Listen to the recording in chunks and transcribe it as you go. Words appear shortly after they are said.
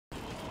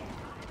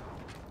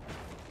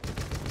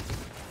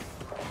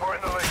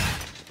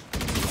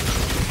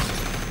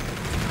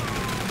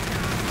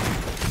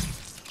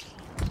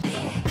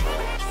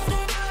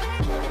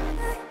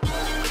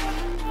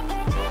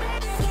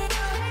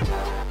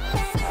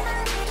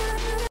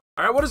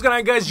Alright, what is going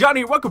on, guys? John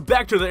here. Welcome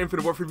back to the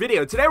Infinite Warfare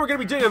video. Today we're going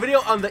to be doing a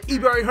video on the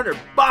EBR-800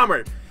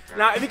 bomber.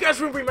 Now, if you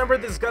guys remember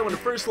this gun when it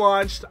first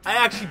launched, I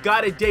actually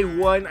got it day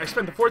one. I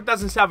spent the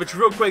 4,000 salvage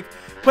real quick,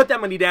 put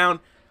that money down.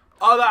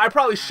 Although I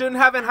probably shouldn't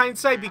have in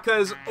hindsight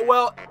because,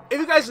 well,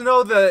 if you guys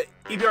know the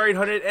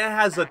EBR-800, it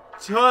has a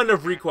ton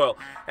of recoil.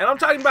 And I'm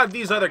talking about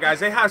these other guys.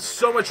 They have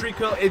so much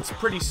recoil, it's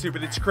pretty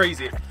stupid. It's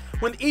crazy.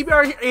 When the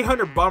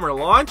EBR-800 bomber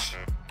launched,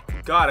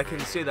 God, I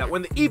couldn't say that.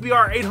 When the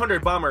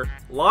EBR-800 bomber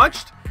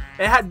launched,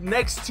 it had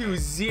next to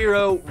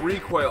zero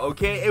recoil,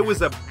 okay? It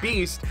was a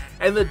beast,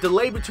 and the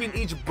delay between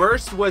each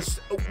burst was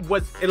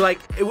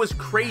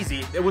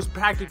crazy. It was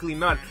practically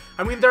none.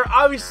 I mean, there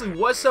obviously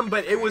was some,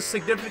 but it was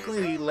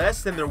significantly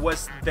less than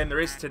there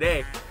is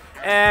today.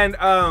 And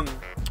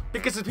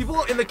because of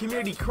people in the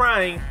community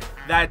crying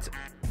that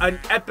an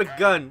epic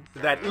gun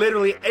that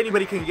literally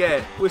anybody can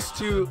get was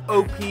too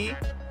OP.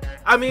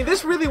 I mean,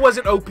 this really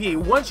wasn't OP.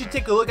 Once you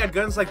take a look at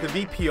guns like the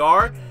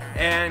VPR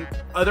and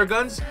other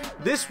guns,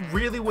 this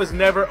really was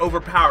never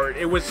overpowered.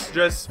 It was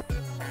just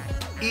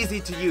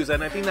easy to use,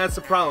 and I think that's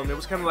the problem. It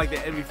was kind of like the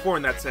NV4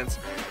 in that sense.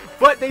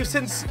 But they've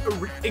since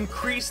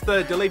increased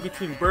the delay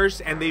between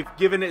bursts, and they've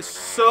given it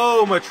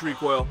so much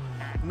recoil.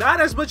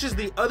 Not as much as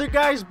the other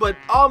guys, but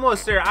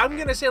almost there. I'm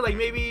gonna say like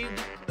maybe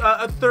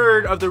a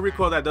third of the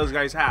recoil that those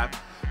guys have.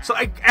 So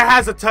it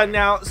has a ton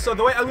now. So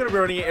the way I'm gonna be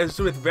running it is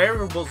with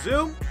variable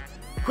zoom,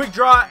 quick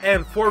draw,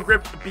 and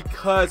foregrip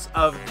because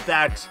of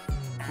that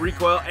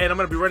recoil. And I'm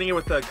gonna be running it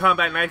with the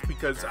combat knife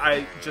because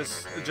I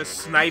just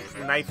snipe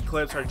knife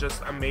clips are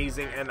just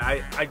amazing, and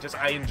I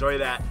enjoy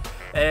that.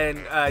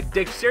 And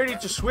dexterity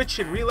to switch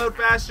and reload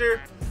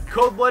faster,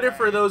 cold-blooded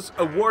for those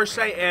war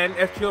sight and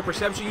FTL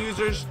perception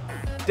users,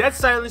 dead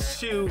silence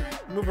to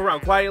move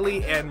around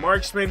quietly, and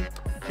marksman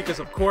because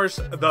of course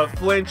the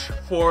flinch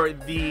for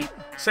the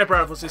sniper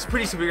rifles is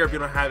pretty severe if you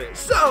don't have it.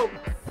 So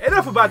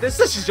enough about this,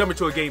 let's just jump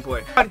into a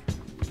gameplay.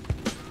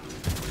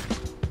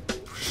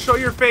 Show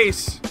your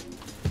face.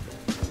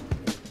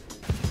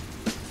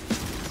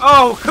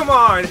 Oh, come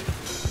on.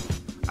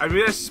 I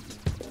mean, that's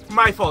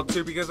my fault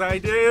too because I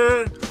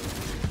did.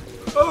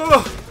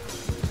 Oh.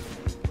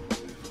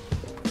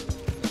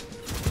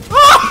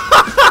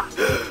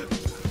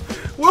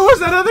 Where was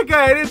that other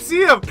guy? I didn't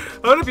see him.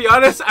 I'm gonna be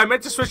honest, I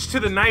meant to switch to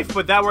the knife,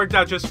 but that worked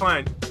out just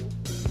fine.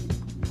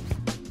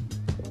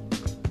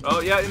 Oh,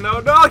 yeah,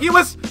 no, he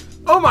was.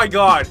 Oh my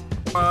god.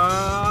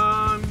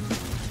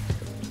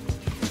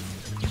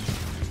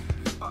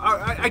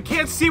 I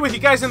can't see with you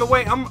guys in the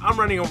way. I'm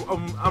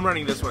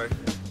running this way.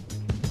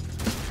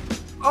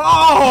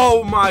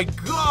 Oh my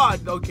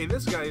god. Okay,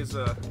 this guy is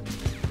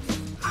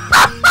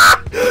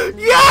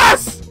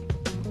yes!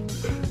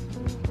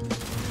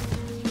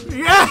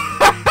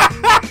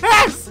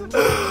 Yes!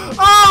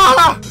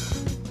 Ah!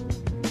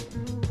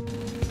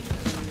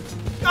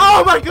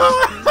 Oh my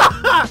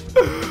god!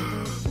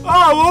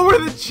 Oh, what were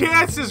the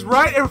chances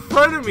right in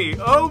front of me?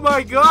 Oh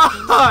my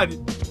god!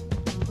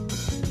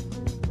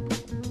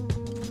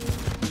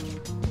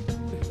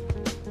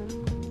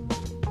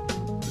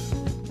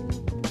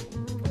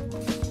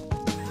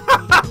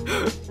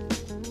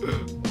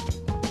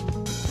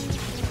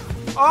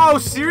 Oh,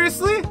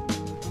 seriously?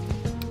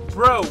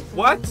 Bro,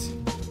 what?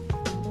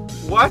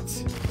 What?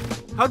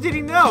 How did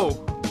he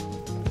know?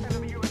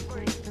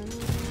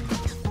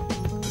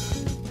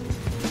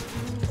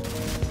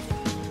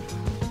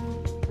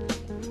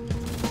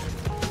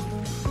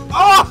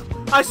 Oh!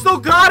 I still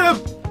got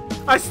him!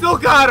 I still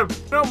got him!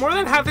 You know, more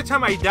than half the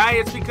time I die,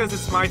 it's because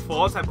it's my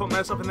fault. I put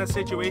myself in that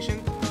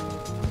situation.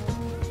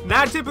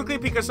 Not typically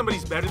because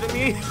somebody's better than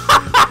me.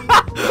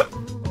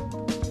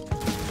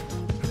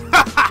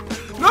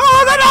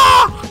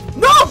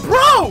 No,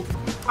 bro!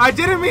 I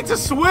didn't mean to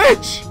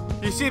switch!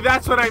 You see,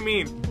 that's what I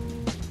mean.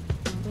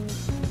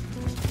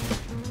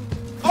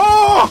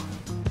 Oh!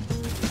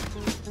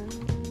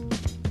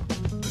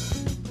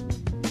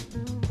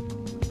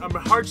 I'm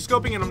hard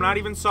scoping and I'm not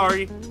even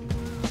sorry.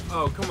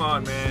 Oh, come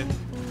on, man.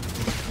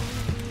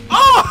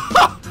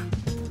 Oh!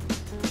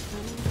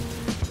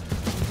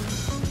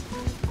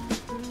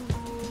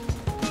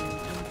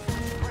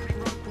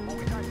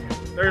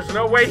 There's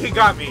no way he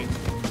got me.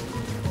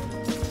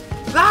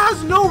 That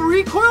has no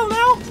recoil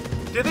now?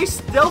 Did they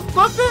stealth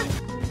buff it?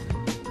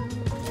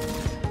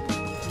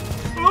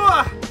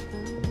 Ugh.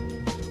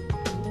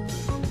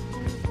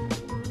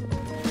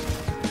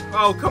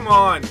 Oh, come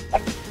on.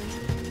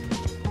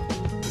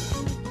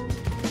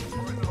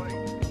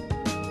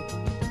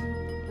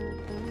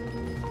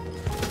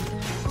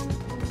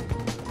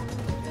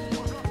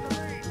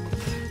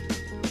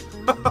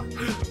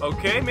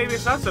 Okay, maybe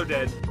it's not so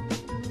dead.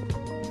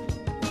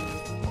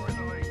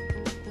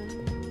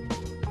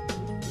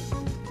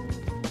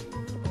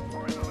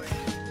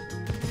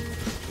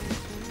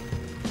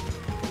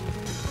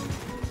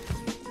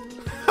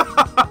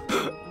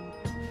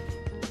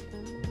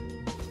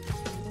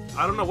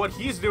 I don't know what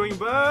he's doing,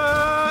 but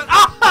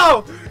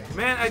oh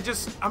man,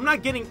 I'm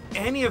not getting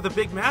any of the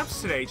big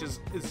maps today.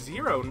 Just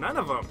zero, none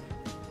of them.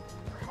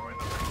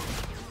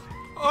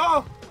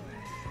 Oh,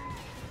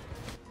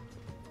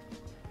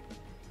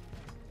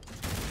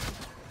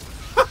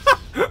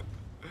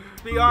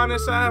 To be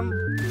honest, I'm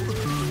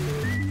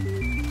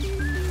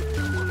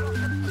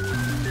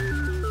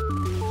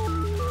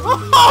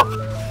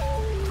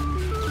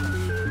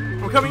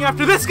coming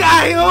after this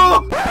guy!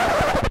 Oh!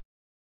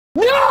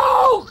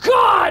 No!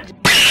 God!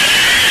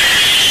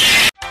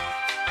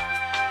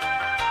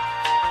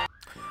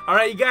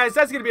 Alright, you guys,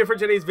 that's gonna be it for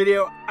today's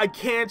video. I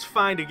can't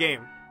find a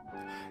game.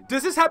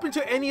 Does this happen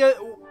to any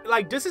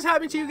does this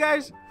happen to you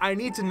guys? I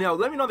need to know.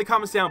 Let me know in the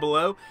comments down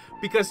below,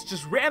 because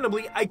just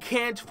randomly I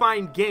can't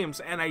find games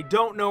and I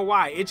don't know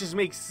why. It just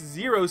makes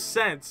zero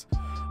sense.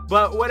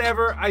 But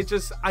whatever, I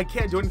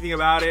can't do anything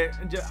about it.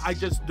 I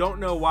just don't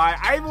know why.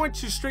 I even went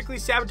to strictly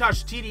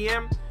sabotage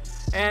TDM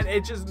and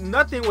it just,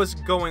 nothing was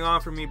going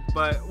on for me,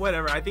 but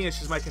whatever. I think it's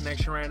just my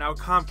connection right now.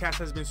 Comcast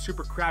has been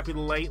super crappy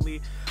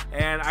lately,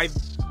 and I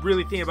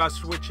really think about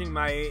switching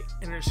my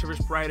internet service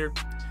provider.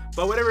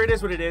 But whatever, it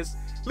is what it is.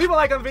 Leave a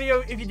like on the video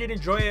if you did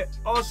enjoy it.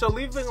 Also,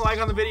 leaving a like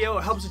on the video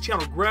helps the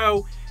channel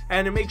grow,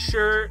 and it makes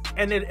sure,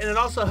 and it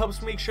also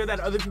helps make sure that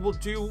other people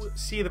do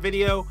see the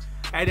video,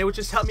 and it would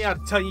just help me out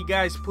to tell you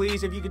guys,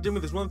 please, if you could do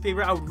me this one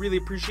favor, I would really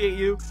appreciate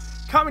you.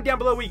 Comment down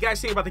below what you guys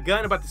think about the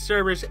gun, about the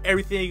servers,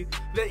 everything.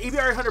 The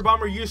EBR Hunter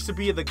Bomber used to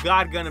be the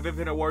god gun of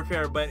Infinite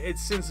Warfare, but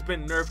it's since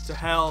been nerfed to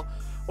hell.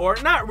 Or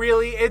not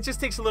really, it just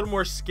takes a little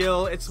more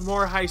skill. It's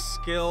more high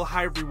skill,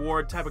 high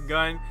reward type of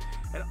gun.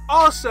 And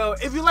also,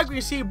 if you like what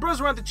you see,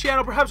 bros around the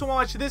channel, perhaps want to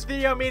watch this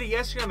video I made it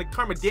yesterday on the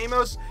Karma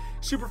Demos.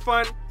 Super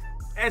fun.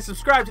 And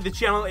subscribe to the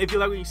channel if you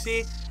like what you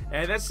see.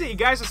 And that's it, you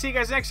guys. I'll see you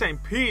guys next time.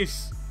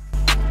 Peace.